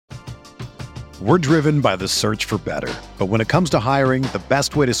We're driven by the search for better. But when it comes to hiring, the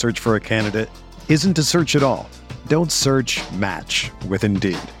best way to search for a candidate isn't to search at all. Don't search, match with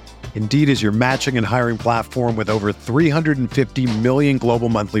Indeed. Indeed is your matching and hiring platform with over 350 million global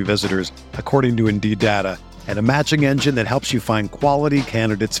monthly visitors, according to Indeed data, and a matching engine that helps you find quality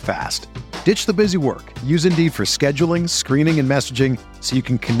candidates fast. Ditch the busy work. Use Indeed for scheduling, screening, and messaging so you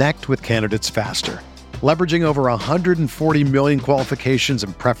can connect with candidates faster. Leveraging over 140 million qualifications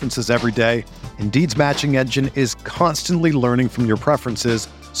and preferences every day, Indeed's matching engine is constantly learning from your preferences,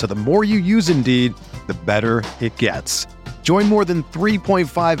 so the more you use Indeed, the better it gets. Join more than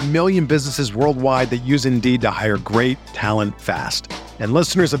 3.5 million businesses worldwide that use Indeed to hire great talent fast. And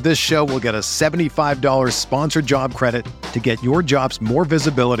listeners of this show will get a $75 sponsored job credit to get your jobs more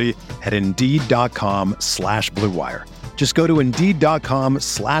visibility at Indeed.com/Blue Wire. Just go to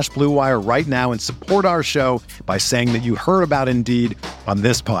Indeed.com/Blue Wire right now and support our show by saying that you heard about Indeed on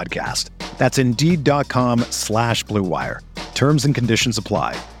this podcast. That's Indeed.com/Blue Wire. Terms and conditions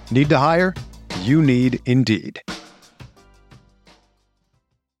apply. Need to hire? You need Indeed.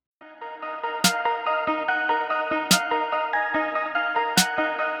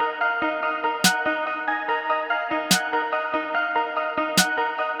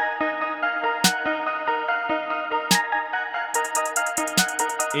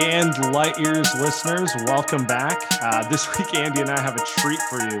 And Light Years listeners, welcome back. This week, Andy and I have a treat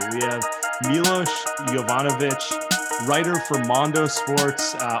for you. We have Milos Jovanovic, writer for Mondo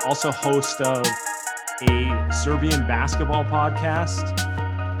Sports, also host of a Serbian basketball podcast,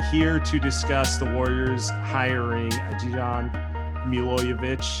 here to discuss the Warriors hiring Dejan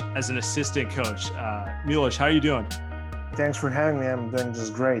Milojevic as an assistant coach. Milos, how are you doing? Thanks for having me. I'm doing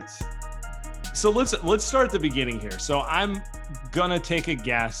just great. So let's start at the beginning here. So I'm gonna take a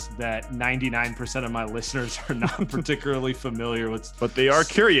guess that 99% of my listeners are not particularly familiar with, but they are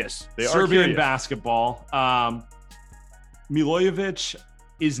curious. Serbian basketball. Milojevic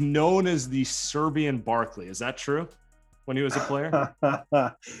is known as the Serbian Barkley. Is that true? When he was a player?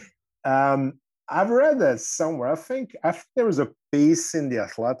 I've read that somewhere. I think there was a piece in The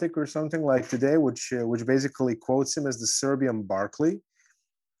Athletic or something like today, which basically quotes him as the Serbian Barkley.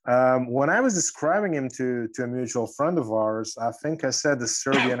 When I was describing him to a mutual friend of ours, I think I said the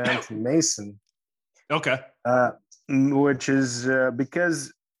Serbian Anthony Mason. Okay. Which is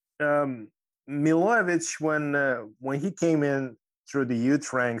because Milojevic, when he came in through the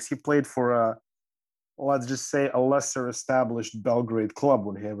youth ranks, he played for let's just say a lesser established Belgrade club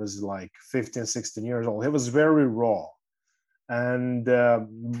when he was like 15, 16 years old. He was very raw. And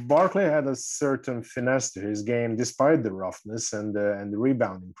Barkley had a certain finesse to his game, despite the roughness and the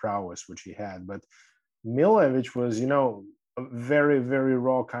rebounding prowess which he had. But Milojevic was, a very, very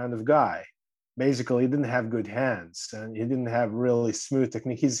raw kind of guy. Basically, he didn't have good hands and he didn't have really smooth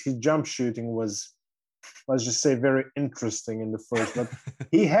technique. His jump shooting was, let's just say, very interesting in the first. But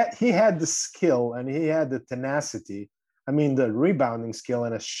he had the skill and he had the tenacity. I mean, the rebounding skill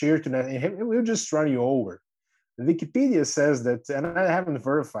and a sheer tenacity. He would just run you over. Wikipedia says that, and I haven't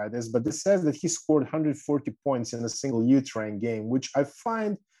verified this, but it says that he scored 140 points in a single U-Train game, which I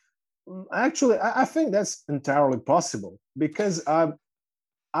find, actually, I think that's entirely possible because I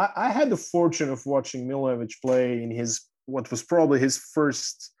had the fortune of watching Milojevic play in what was probably his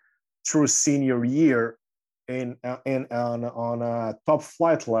first true senior year on a top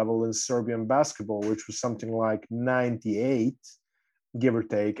flight level in Serbian basketball, which was something like 98. Give or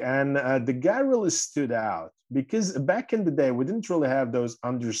take. And the guy really stood out because back in the day, we didn't really have those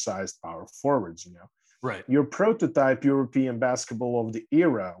undersized power forwards, Right. Your prototype European basketball of the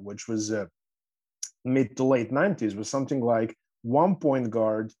era, which was mid to late 90s, was something like 1 point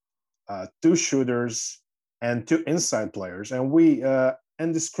guard, 2 shooters, and 2 inside players. And we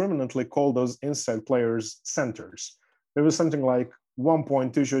indiscriminately call those inside players centers. There was something like 1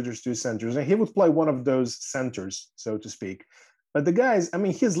 point, 2 shooters, 2 centers. And he would play one of those centers, so to speak. But the guys, I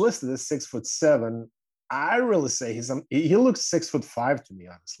mean, he's listed as 6'7". I really say he looks 6'5" to me,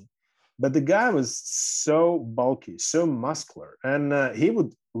 honestly. But the guy was so bulky, so muscular, and he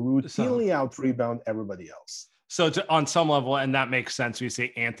would routinely out-rebound everybody else. So on some level, and that makes sense, we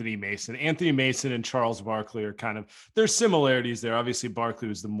say Anthony Mason. Anthony Mason and Charles Barkley are there's similarities there. Obviously, Barkley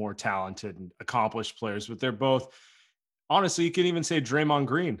was the more talented and accomplished players, but they're both, honestly, you can even say Draymond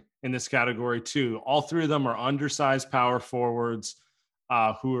Green in this category too. All three of them are undersized power forwards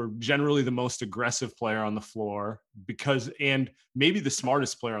who are generally the most aggressive player on the floor and maybe the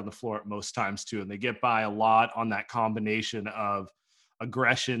smartest player on the floor at most times too. And they get by a lot on that combination of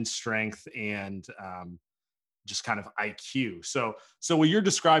aggression, strength, and just kind of IQ. So what you're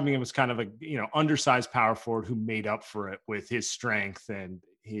describing him as kind of a, undersized power forward who made up for it with his strength and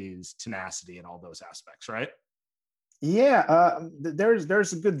his tenacity and all those aspects, right? Yeah,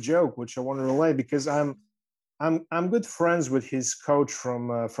 there's a good joke which I want to relay because I'm good friends with his coach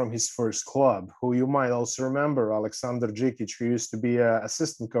from his first club, who you might also remember, Alexander Djikic, who used to be an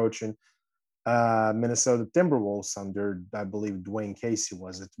assistant coach in Minnesota Timberwolves under, I believe, Dwayne Casey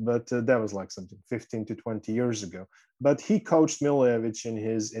was it, but that was like something 15 to 20 years ago. But he coached Milojevic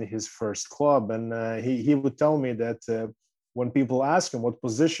in his first club, and he would tell me that when people ask him what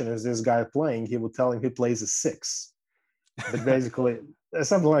position is this guy playing, he would tell him he plays a 6, but basically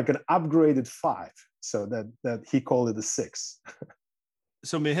something like an upgraded 5. So that he called it a 6.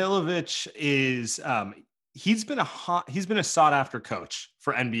 So Milojevic is he's been a sought after coach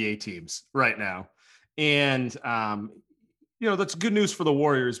for NBA teams right now. And that's good news for the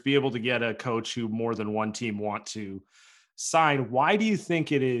Warriors, be able to get a coach who more than one team want to sign. Why do you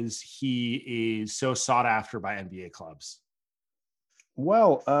think it is he is so sought after by NBA clubs?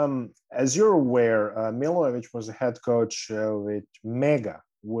 Well, as you're aware, Milojevic was a head coach with Mega,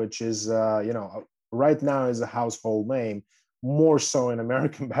 which is, right now is a household name, more so in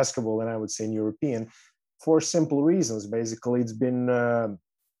American basketball than I would say in European, for simple reasons. Basically, it's been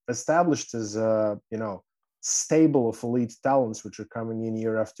established as a, stable of elite talents, which are coming in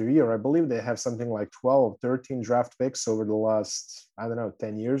year after year. I believe they have something like 12, 13 draft picks over the last,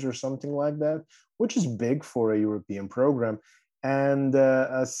 10 years or something like that, which is big for a European program. And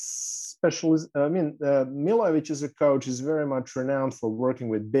Milojevic as a coach is very much renowned for working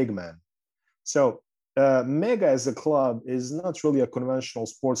with big men. So Mega as a club is not really a conventional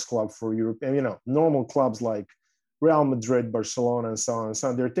sports club for Europe. Normal clubs like Real Madrid, Barcelona, and so on and so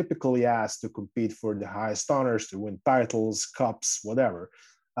on, they're typically asked to compete for the highest honors, to win titles, cups, whatever.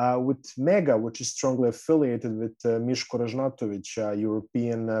 With Mega, which is strongly affiliated with Miško Ražnatović,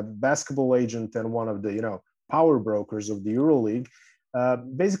 European basketball agent and one of the, power brokers of the EuroLeague.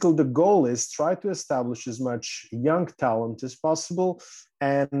 Basically, the goal is try to establish as much young talent as possible,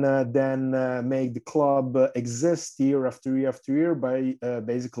 and then make the club exist year after year after year by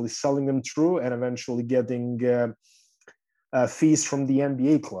basically selling them through and eventually getting fees from the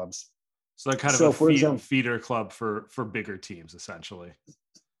NBA clubs. So they're kind of a feeder club for bigger teams, essentially.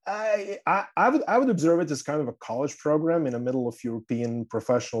 I would observe it as kind of a college program in the middle of European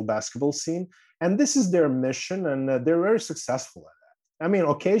professional basketball scene, and this is their mission, and they're very successful at that. I mean,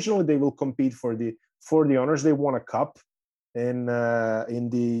 occasionally they will compete for the honors. They won a cup in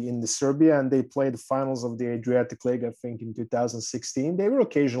the Serbia, and they played the finals of the Adriatic League, I think, in 2016. They will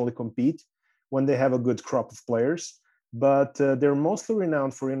occasionally compete when they have a good crop of players, but they're mostly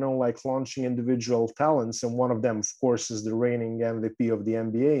renowned for launching individual talents, and one of them, of course, is the reigning MVP of the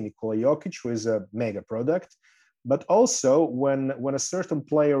NBA, Nikola Jokic, who is a mega product. But also when a certain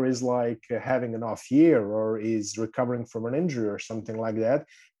player is having an off year or is recovering from an injury or something like that,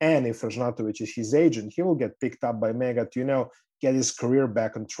 and if Ražnatović is his agent, he will get picked up by Mega to get his career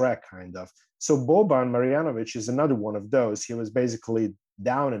back on track, kind of. So Boban Marjanović is another one of those. He was basically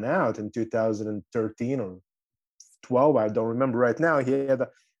down and out in 2013 or 12, I don't remember right now. He had a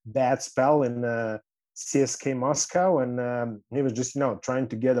bad spell in CSK Moscow, and he was just trying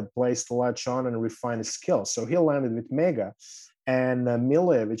to get a place to latch on and refine his skills. So he landed with Mega, and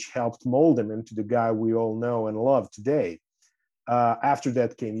Milojevic helped mold him into the guy we all know and love today. After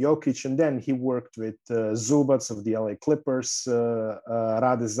that came Jokic, and then he worked with Zubac of the LA Clippers,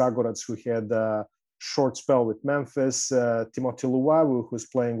 Rade Zagorac, who had a short spell with Memphis, Timothy Luwawu, who's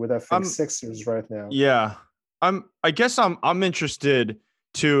playing with FX Sixers right now. Yeah, I guess I'm interested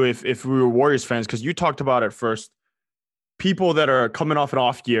too, if we were Warriors fans, because you talked about it first, people that are coming off an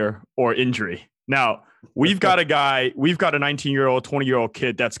off year or injury. Now, we've got a 19-year-old, 20-year-old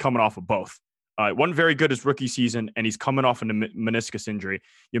kid that's coming off of both. One very good his rookie season, and he's coming off a meniscus injury.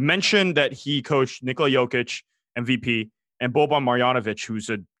 You mentioned that he coached Nikola Jokic, MVP, and Boban Marjanović, who's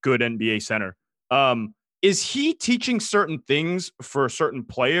a good NBA center. Is he teaching certain things for a certain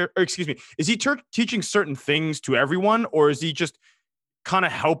player? Or excuse me, is he teaching certain things to everyone, or is he just kind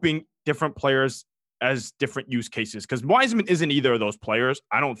of helping different players as different use cases? Because Wiseman isn't either of those players.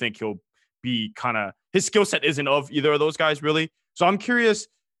 I don't think he'll be his skill set isn't of either of those guys, really. So I'm curious.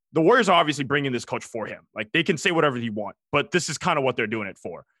 The Warriors are obviously bringing this coach for him. They can say whatever they want, but this is kind of what they're doing it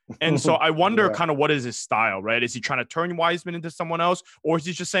for. And so I wonder kind of what is his style, right? Is he trying to turn Wiseman into someone else? Or is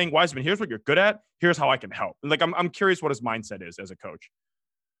he just saying, Wiseman, here's what you're good at. Here's how I can help. I'm curious what his mindset is as a coach.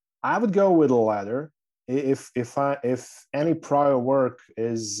 I would go with the latter. If any prior work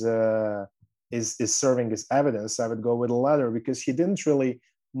is serving as evidence, I would go with the latter, because he didn't really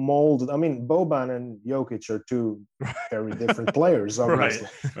molded. I mean, Boban and Jokic are two very different players, obviously.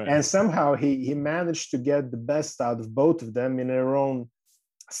 Right. And somehow he managed to get the best out of both of them in their own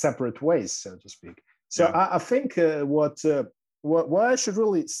separate ways, so to speak. So Yeah. I think what I should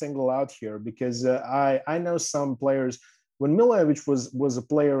really single out here, because I know some players. When Milojevic was a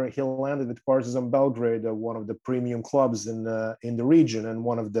player, he landed at Partizan Belgrade, one of the premium clubs in the region and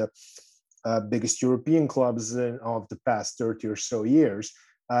one of the biggest European clubs of the past 30 or so years.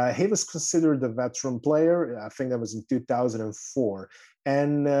 He was considered a veteran player. I think that was in 2004.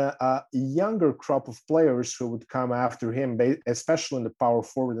 And a younger crop of players who would come after him, especially in the power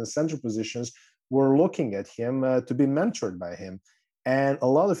forward and center positions, were looking at him to be mentored by him. And a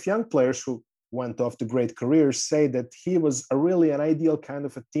lot of young players who went off to great careers say that he was really an ideal kind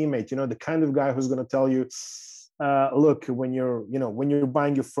of a teammate, the kind of guy who's going to tell you, look, when you're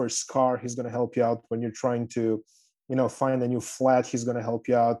buying your first car, he's going to help you out. When you're trying to, find a new flat, he's going to help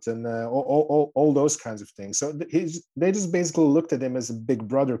you out, and all those kinds of things. So they just basically looked at him as a big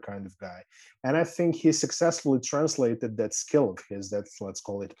brother kind of guy. And I think he successfully translated that skill of his, that's, let's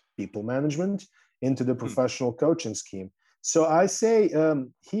call it people management, into the professional coaching scheme. So I say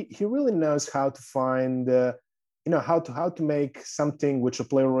he really knows how to find, how to make something which a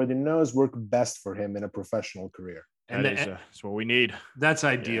player already knows work best for him in a professional career. And That's what we need. That's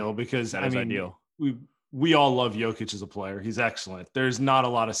ideal because ideal. We all love Jokic as a player. He's excellent. There's not a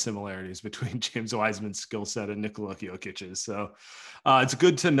lot of similarities between James Wiseman's skill set and Nikola Jokic's. So it's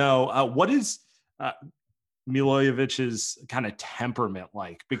good to know. What is Milojevic's kind of temperament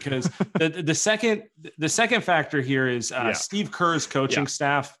like? Because the second factor here is Steve Kerr's coaching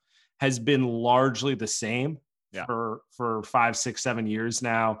staff has been largely the same for 5, 6, 7 years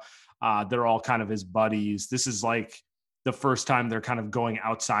now. They're all kind of his buddies. This is like the first time they're kind of going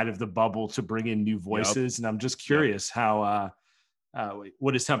outside of the bubble to bring in new voices. And I'm just curious how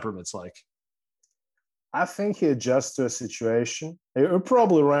what his temperament's like. I think he adjusts to a situation. He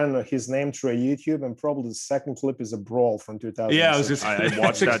probably ran his name through a YouTube, and probably the second clip is a brawl from 2000. Yeah, I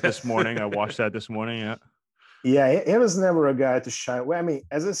watched that this morning. Yeah, he was never a guy to shine. Well, I mean,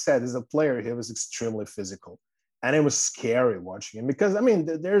 as I said, as a player, he was extremely physical. And it was scary watching him because, I mean,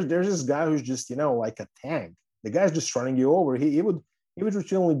 there's this guy who's just, like a tank. The guy's just running you over. He would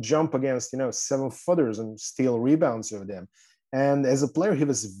routinely jump against, 7-footers and steal rebounds of them. And as a player, he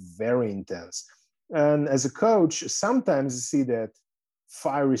was very intense. And as a coach, sometimes you see that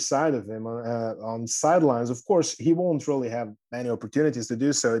fiery side of him on sidelines. Of course, he won't really have many opportunities to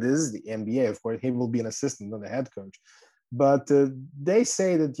do so. It is the NBA, of course. He will be an assistant, not a head coach. But they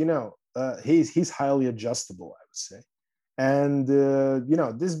say that, he's highly adjustable, I would say. And,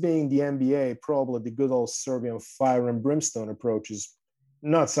 this being the NBA, probably the good old Serbian fire and brimstone approach is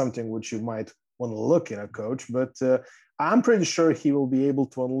not something which you might want to look in a coach, but I'm pretty sure he will be able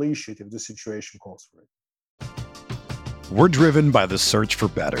to unleash it if the situation calls for it. We're driven by the search for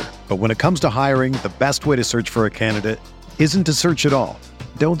better. But when it comes to hiring, the best way to search for a candidate isn't to search at all.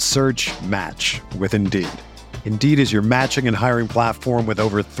 Don't search, match with Indeed. Indeed is your matching and hiring platform with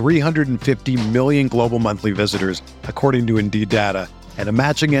over 350 million global monthly visitors, according to Indeed data, and a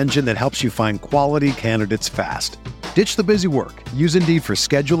matching engine that helps you find quality candidates fast. Ditch the busy work. Use Indeed for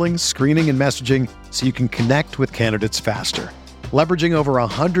scheduling, screening, and messaging so you can connect with candidates faster. Leveraging over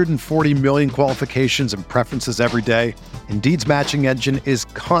 140 million qualifications and preferences every day, Indeed's matching engine is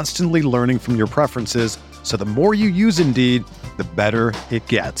constantly learning from your preferences, so the more you use Indeed, the better it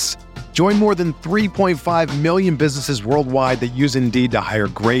gets. Join more than 3.5 million businesses worldwide that use Indeed to hire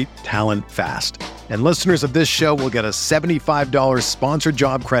great talent fast. And listeners of this show will get a $75 sponsored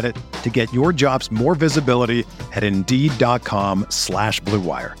job credit to get your jobs more visibility at Indeed.com/Blue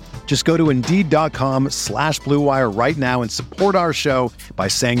Wire. Just go to Indeed.com/Blue Wire right now and support our show by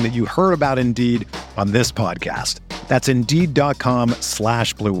saying that you heard about Indeed on this podcast. That's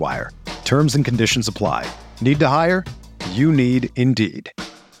Indeed.com/Blue Wire. Terms and conditions apply. Need to hire? You need Indeed.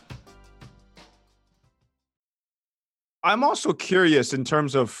 I'm also curious in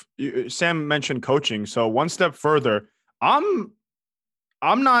terms of, Sam mentioned coaching. So one step further, I'm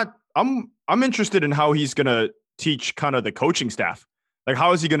interested in how he's going to teach kind of the coaching staff. Like,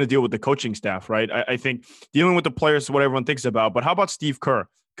 how is he going to deal with the coaching staff, right? I think dealing with the players is what everyone thinks about. But how about Steve Kerr?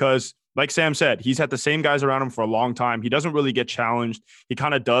 Because like Sam said, he's had the same guys around him for a long time. He doesn't really get challenged. He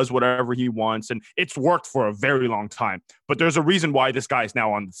kind of does whatever he wants. And it's worked for a very long time. But there's a reason why this guy is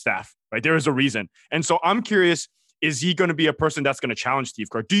now on the staff, right? There is a reason. And so I'm curious, is he going to be a person that's going to challenge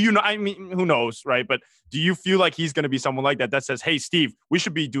Steve Kerr? Do you know? I mean, who knows, right? But do you feel like he's going to be someone like that says, hey, Steve, we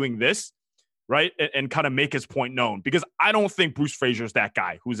should be doing this, right? And kind of make his point known? Because I don't think Bruce Frazier's that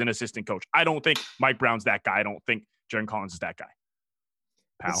guy who's an assistant coach. I don't think Mike Brown's that guy. I don't think Jaren Collins is that guy.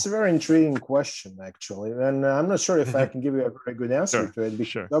 Pal. It's a very intriguing question, actually. And I'm not sure if I can give you a very good answer to it.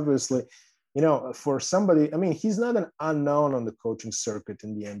 Because obviously, for somebody, I mean, he's not an unknown on the coaching circuit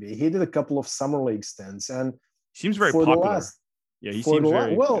in the NBA. He did a couple of summer league stints, and Seems very for the popular. last Yeah, he for seems the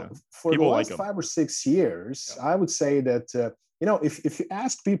very. Yeah. for the People like last him. 5 or 6 years, Yeah. I would say that if you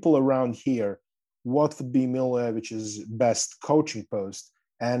ask people around here what would be Milojević's best coaching post,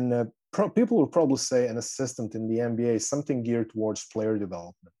 and people would probably say an assistant in the NBA, something geared towards player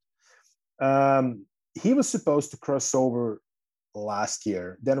development. He was supposed to cross over last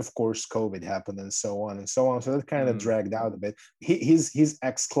year. Then, of course, COVID happened and so on and so on. So that kind of dragged out a bit. His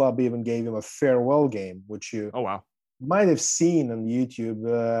ex club even gave him a farewell game, which you Oh wow. might have seen on YouTube.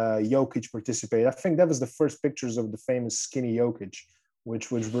 Jokic participated. I think that was the first pictures of the famous skinny Jokic, which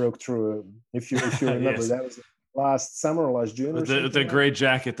broke through. If you remember, Yes. that was last summer or last June. With or the something gray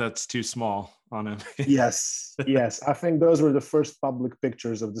jacket that's too small on him. Yes. I think those were the first public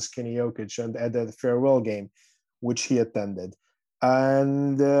pictures of the skinny Jokic and at that farewell game, which he attended.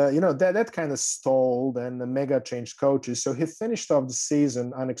 And that kind of stalled, and the Mega changed coaches. So he finished off the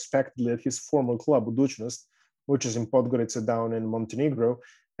season unexpectedly at his former club, Budućnost, which is in Podgorica down in Montenegro.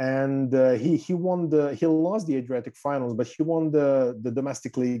 And he lost the Adriatic finals, but he won the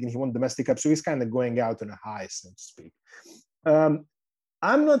domestic league and he won domestic cup. So he's kind of going out on a high, so to speak.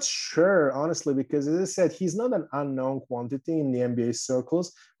 I'm not sure, honestly, because as I said, he's not an unknown quantity in the NBA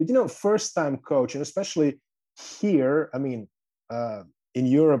circles. But, first-time coach, and especially here, I mean, in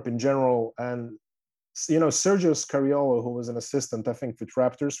Europe in general, and, Sergio Scariolo, who was an assistant, I think, with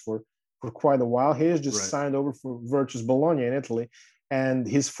Raptors for quite a while, he has just signed over for Virtus Bologna in Italy. And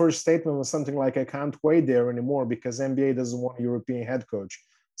his first statement was something like, I can't wait there anymore because NBA doesn't want a European head coach,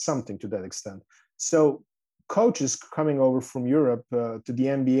 something to that extent. So coaches coming over from Europe to the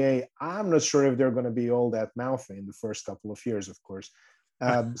NBA, I'm not sure if they're going to be all that mouthy in the first couple of years, of course.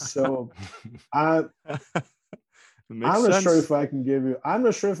 I'm not sure if I can give you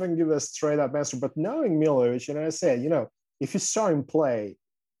a straight up answer, but knowing Milojević, I said, if you saw him play,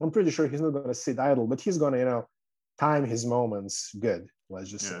 I'm pretty sure he's not going to sit idle, but he's going to, time his moments good. Let's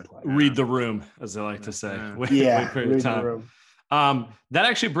just say it like read the room, as they like to say. Wait for your time. The room. That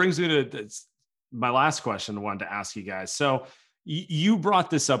actually brings me to my last question I wanted to ask you guys. So you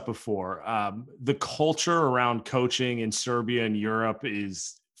brought this up before. The culture around coaching in Serbia and Europe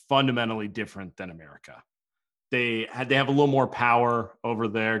is fundamentally different than America. They have a little more power over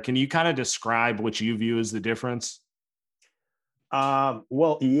there. Can you kind of describe what you view as the difference?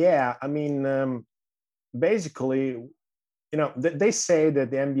 Well, yeah. I mean, basically, they say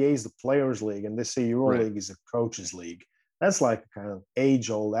that the NBA is the players' league, and they say EuroLeague is a coaches' league. That's like a kind of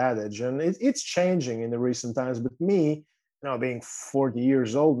age-old adage, and it's changing in the recent times. But me, being 40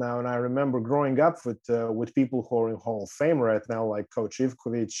 years old now, and I remember growing up with people who are in Hall of Fame right now, like Coach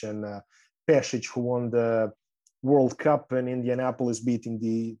Ivković and Pešić, who won the World Cup in Indianapolis, beating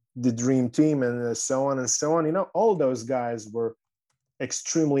the Dream Team, and so on and so on. All those guys were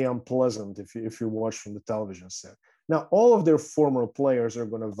extremely unpleasant if you watch from the television set. Now, all of their former players are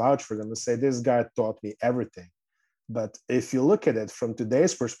going to vouch for them and say, this guy taught me everything. But if you look at it from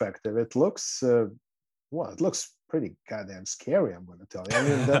today's perspective, it looks, it looks pretty goddamn scary, I'm going to tell you. I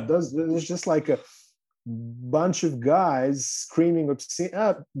mean, it's just like a bunch of guys screaming obscene.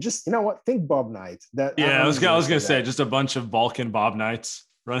 Just, think Bob Knight. I was going to say, just a bunch of Balkan Bob Knights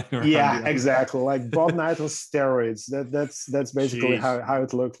running around. Yeah, exactly. Like Bob Knight on steroids. That's basically how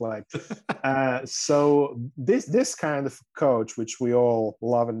it looked like. So this kind of coach, which we all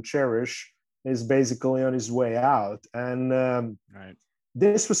love and cherish, is basically on his way out. And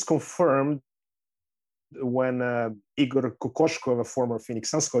this was confirmed when Igor Kokoškov, a former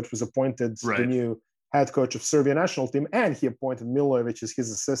Phoenix Suns coach, was appointed the new head coach of Serbia national team, and he appointed Milojević as his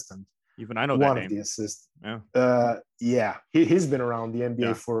assistant. Even I know that name. One of the assistants. Yeah. He's been around the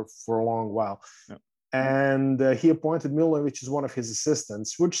NBA for a long while. Yeah. And he appointed Milojević as one of his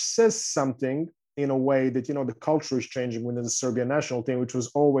assistants, which says something in a way that, the culture is changing within the Serbian national team, which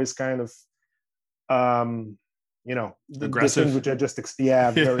was always kind of, aggressive. The thing which I just,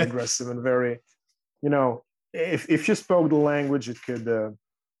 very aggressive and very, if you spoke the language, it could,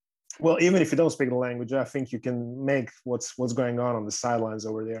 even if you don't speak the language, I think you can make what's going on the sidelines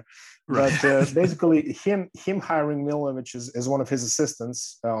over there. Right. But basically, him hiring Milojević as one of his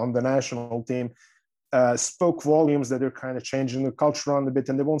assistants on the national team spoke volumes that they're kind of changing the culture on a bit,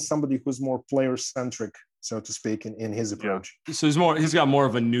 and they want somebody who's more player-centric, so to speak, in his approach. Yeah. So he's got more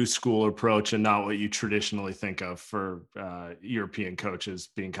of a new school approach and not what you traditionally think of for European coaches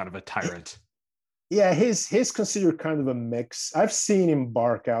being kind of a tyrant. Yeah, he's considered kind of a mix. I've seen him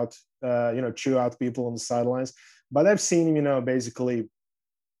bark out, chew out people on the sidelines, but I've seen him, basically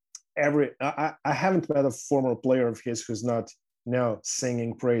I haven't met a former player of his who's not,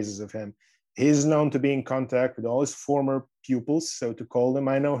 singing praises of him. He's known to be in contact with all his former pupils, so to call them.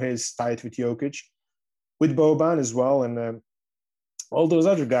 I know he's tight with Jokic, with Boban as well, and all those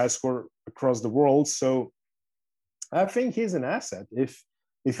other guys who are across the world. So I think he's an asset. If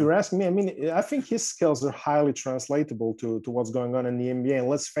you're asking me, I mean, I think his skills are highly translatable to what's going on in the NBA. And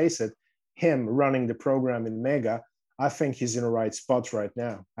let's face it, him running the program in Mega, I think he's in the right spot right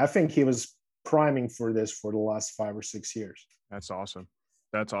now. I think he was priming for this for the last 5 or 6 years. That's awesome.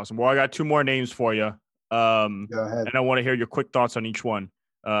 That's awesome. Well, I got 2 more names for you. Go ahead. And I want to hear your quick thoughts on each one.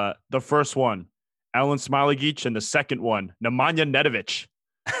 The first one, Alan Smilagic, and the second one, Nemanja Nedovic.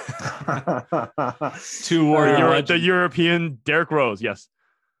 2 Warrior The European Derrick Rose, yes.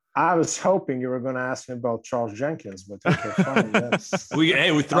 I was hoping you were going to ask me about Charles Jenkins, but okay, fine. Yes.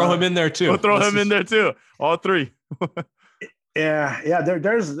 we throw him in there too. We'll throw him in there too. All 3. Yeah.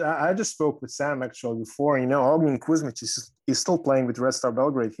 There's. I just spoke with Sam actually before. You know, Ognjen Kuzmic he's still playing with Red Star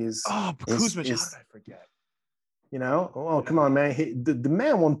Belgrade. Kuzmic. How did I forget? You know, oh come on, man. The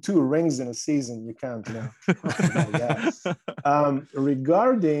man won 2 rings in a season. You can't, you know.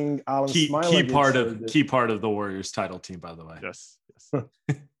 Regarding Alan Smilagic, key part of the Warriors title team, by the way. Yes.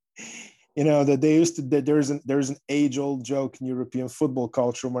 You know that they used to. There's an age-old joke in European football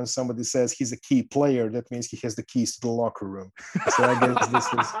culture when somebody says he's a key player, that means he has the keys to the locker room. So I guess this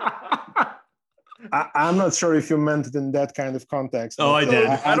is. I'm not sure if you meant it in that kind of context. Oh, I did.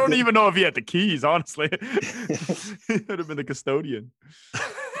 I don't even know if he had the keys, honestly. He would have been the custodian.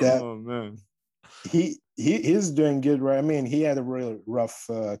 Yeah. Oh man. He's doing good, right? I mean, he had a really rough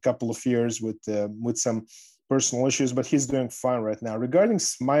couple of years with some personal issues, but he's doing fine right now. Regarding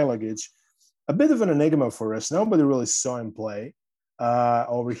Smilagic, a bit of an enigma for us. Nobody really saw him play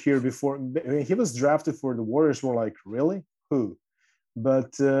over here before. I mean, he was drafted for the Warriors. We're like, really? Who?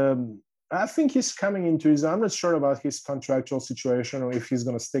 But I think he's coming into his. I'm not sure about his contractual situation or if he's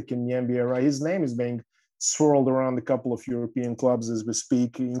going to stick in the NBA. Right? His name is being swirled around a couple of European clubs as we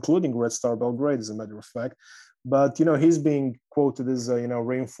speak, including Red Star Belgrade, as a matter of fact. But you know, he's being quoted as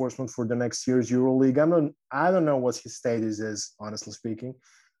reinforcement for the next year's EuroLeague. I don't know what his status is, honestly speaking.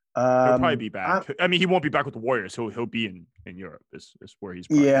 He'll probably be back. I mean, he won't be back with the Warriors. He'll be in Europe. Is where he's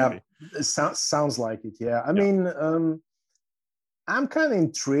probably yeah. It sounds like it. Yeah, I mean, I'm kind of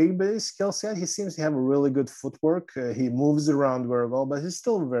intrigued by his skill set. He seems to have a really good footwork. He moves around very well, but he's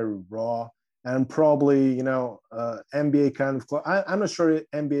still very raw. And probably, NBA kind of club. I'm not sure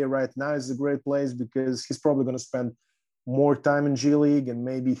NBA right now is a great place because he's probably going to spend more time in G League, and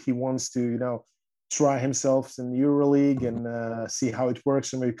maybe he wants to, try himself in EuroLeague and see how it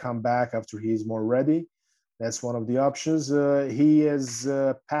works, and maybe come back after he's more ready. That's one of the options. He has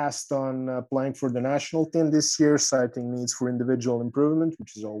passed on playing for the national team this year, citing needs for individual improvement,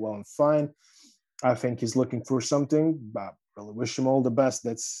 which is all well and fine. I think he's looking for something, but really wish him all the best.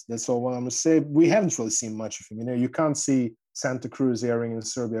 That's all what I'm gonna say. We haven't really seen much of him. You can't see Santa Cruz airing in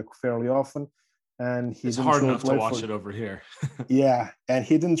Serbia fairly often, and it's hard enough to watch it over here. Yeah, and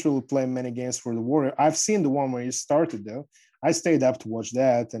he didn't really play many games for the Warriors. I've seen the one where he started though. I stayed up to watch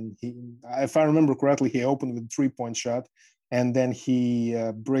that, and if I remember correctly, he opened with a 3-point shot, and then he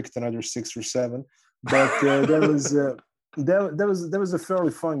bricked another 6 or 7. But that was a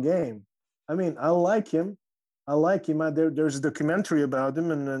fairly fun game. I mean, I like him. There's a documentary about him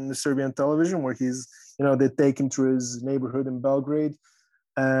in the Serbian television where he's, they take him to his neighborhood in Belgrade,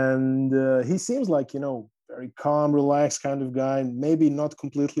 and he seems like, very calm, relaxed kind of guy. Maybe not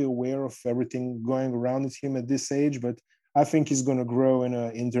completely aware of everything going around with him at this age, but I think he's going to grow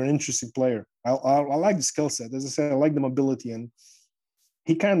into an interesting player. I like the skill set. As I said, I like the mobility, and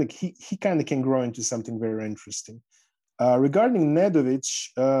he kind of can grow into something very interesting. Regarding Nedovic,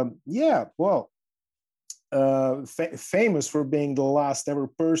 famous for being the last ever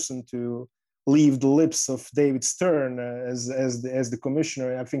person to leave the lips of David Stern as the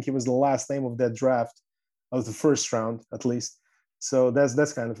commissioner. I think he was the last name of that draft, of the first round at least. So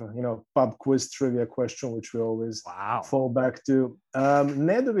that's kind of a pub quiz trivia question, which we always fall back to.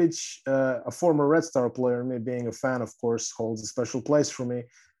 Nedovic, a former Red Star player, me being a fan, of course, holds a special place for me.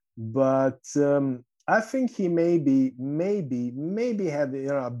 But I think he maybe had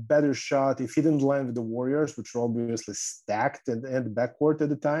a better shot if he didn't land with the Warriors, which were obviously stacked and backcourt at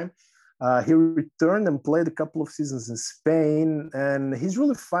the time. He returned and played a couple of seasons in Spain, and he's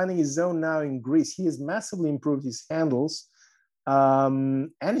really finding his zone now in Greece. He has massively improved his handles and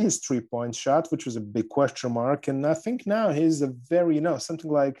his 3-point shot, which was a big question mark. And I think now he's a very,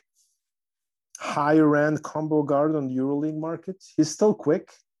 something like higher end combo guard on the EuroLeague market. He's still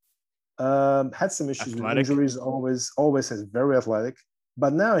quick. Had some issues with injuries. Always has very athletic,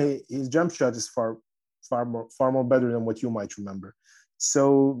 but now his jump shot is far more better than what you might remember.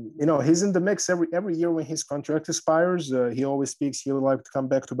 So, he's in the mix every year when his contract expires. He always speaks he would like to come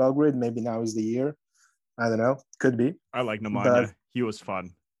back to Belgrade. Maybe now is the year. I don't know. Could be. I like But Nemanja. He was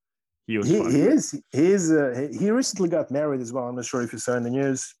fun. He was he fun. he recently got married as well. I'm not sure if you saw in the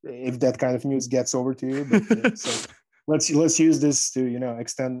news, if that kind of news gets over to you. But so let's use this to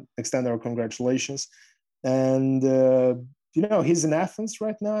extend our congratulations. And he's in Athens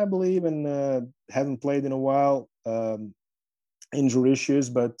right now, I believe, and hasn't played in a while. Injury issues,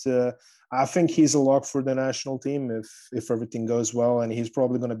 but I think he's a lock for the national team if everything goes well, and he's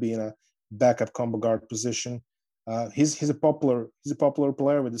probably going to be in a backup combo guard position. He's a popular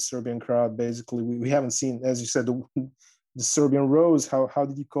player with the Serbian crowd. Basically, we haven't seen, as you said, the Serbian Rose. How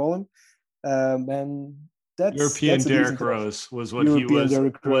did you call him? And European Derrick Rose was what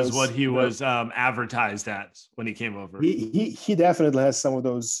he was advertised as when he came over. He definitely has some of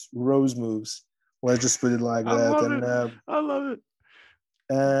those Rose moves. Let's just put it like that. I love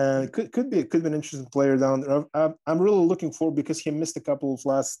it. Could be an interesting player down there. I'm really looking forward because he missed a couple of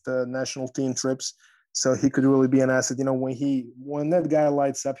last national team trips, so he could really be an asset. When that guy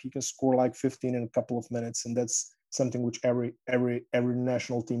lights up, he can score like 15 in a couple of minutes, and that's something which every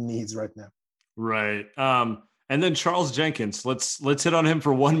national team needs right now. Right. And then Charles Jenkins. Let's hit on him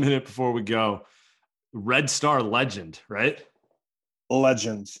for 1 minute before we go. Red Star legend, right?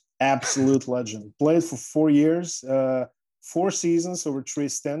 Legend. Absolute legend. Played for 4 years, 4 seasons over 3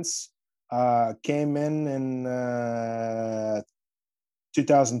 stints. Came in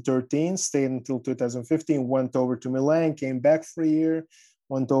 2013, stayed until 2015, went over to Milan, came back for a year,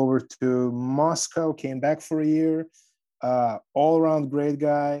 went over to Moscow, came back for a year. All-around great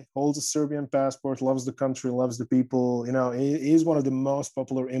guy, holds a Serbian passport, loves the country, loves the people. He's one of the most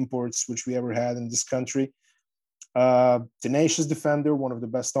popular imports which we ever had in this country. Tenacious defender, one of the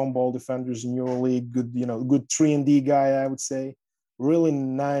best on-ball defenders in EuroLeague. Good 3-and-D guy, I would say. Really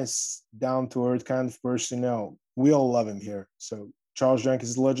nice, down-to-earth kind of person. We all love him here. So Charles Jenkins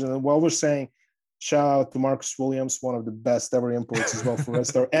is a legend. And while we're saying, shout out to Marcus Williams, one of the best ever imports as well for Red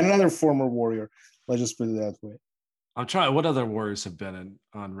Star, and another former Warrior. Let's just put it that way. I'm trying. What other Warriors have been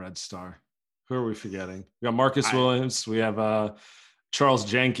on Red Star? Who are we forgetting? We got Marcus Williams. We have Charles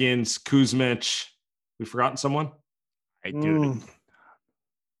Jenkins, Kuzmic. We forgotten someone?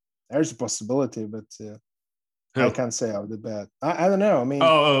 There's a possibility, but I can't say out of the bat. I don't know. I mean,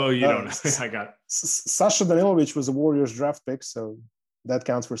 you don't know. I got Sasha Danilovic was a Warriors draft pick, so that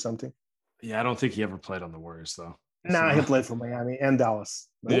counts for something. Yeah, I don't think he ever played on the Warriors though. Nah, he played for Miami and Dallas.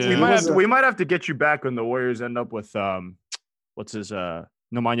 Yeah. We might have to get you back when the Warriors end up with what's his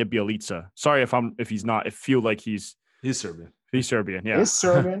Nemanja Bjelica. Sorry if he's not. I feel like he's Serbian. He's Serbian. Yeah, he's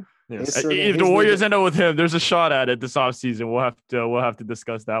Serbian. Yes. If the Warriors end up with him, there's a shot at it this offseason. We'll have to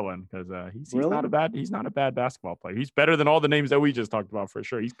discuss that one because he's not a bad basketball player. He's better than all the names that we just talked about for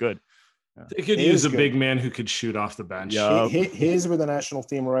sure. He's good. Yeah. They could use a big man who could shoot off the bench. Yeah, he's with the national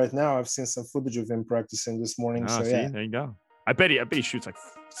team right now. I've seen some footage of him practicing this morning. There you go. I bet he shoots like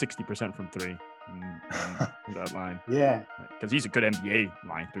 60% from three. That line. Yeah, because he's a good NBA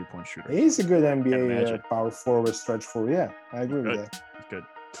line 3-point shooter. He's a good NBA power forward, stretch forward. Yeah, I agree with that. He's good.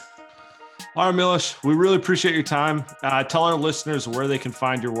 All right, Milos, we really appreciate your time. Tell our listeners where they can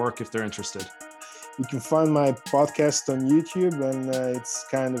find your work if they're interested. You can find my podcast on YouTube, and it's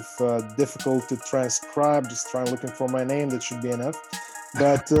kind of difficult to transcribe. Just try looking for my name. That should be enough.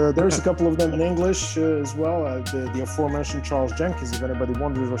 But there's a couple of them in English as well. The aforementioned Charles Jenkins. If anybody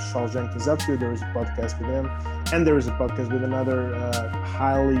wonders what Charles Jenkins is up to, there is a podcast with him. And there is a podcast with another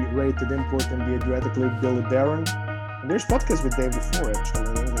highly rated import in the Adriatic League, Billy Barron. And there's podcasts with Dave before, actually,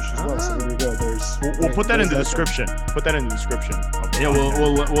 in English as well. So there we go. We'll put that in the description. Put that in the description. Yeah,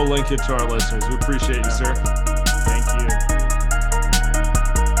 we'll link it to our listeners. We appreciate you, sir. Thank you.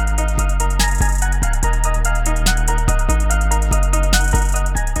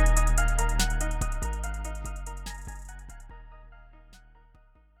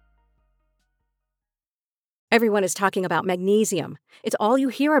 Everyone is talking about magnesium. It's all you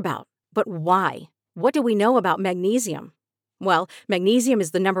hear about. But why? What do we know about magnesium? Well, magnesium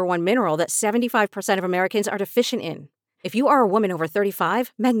is the #1 mineral that 75% of Americans are deficient in. If you are a woman over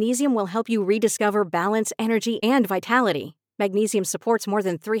 35, magnesium will help you rediscover balance, energy, and vitality. Magnesium supports more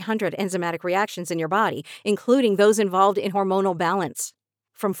than 300 enzymatic reactions in your body, including those involved in hormonal balance.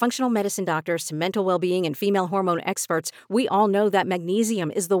 From functional medicine doctors to mental well-being and female hormone experts, we all know that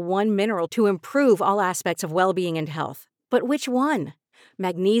magnesium is the one mineral to improve all aspects of well-being and health. But which one?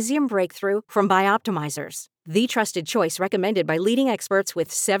 Magnesium Breakthrough from Bioptimizers, the trusted choice recommended by leading experts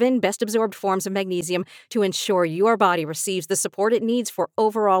with 7 best-absorbed forms of magnesium to ensure your body receives the support it needs for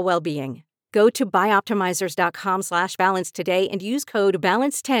overall well-being. Go to bioptimizers.com/balance today and use code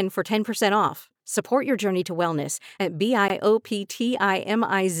BALANCE10 for 10% off. Support your journey to wellness at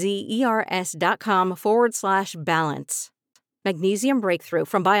bioptimizers.com/balance. Magnesium Breakthrough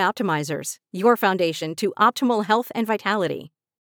from Bioptimizers, your foundation to optimal health and vitality.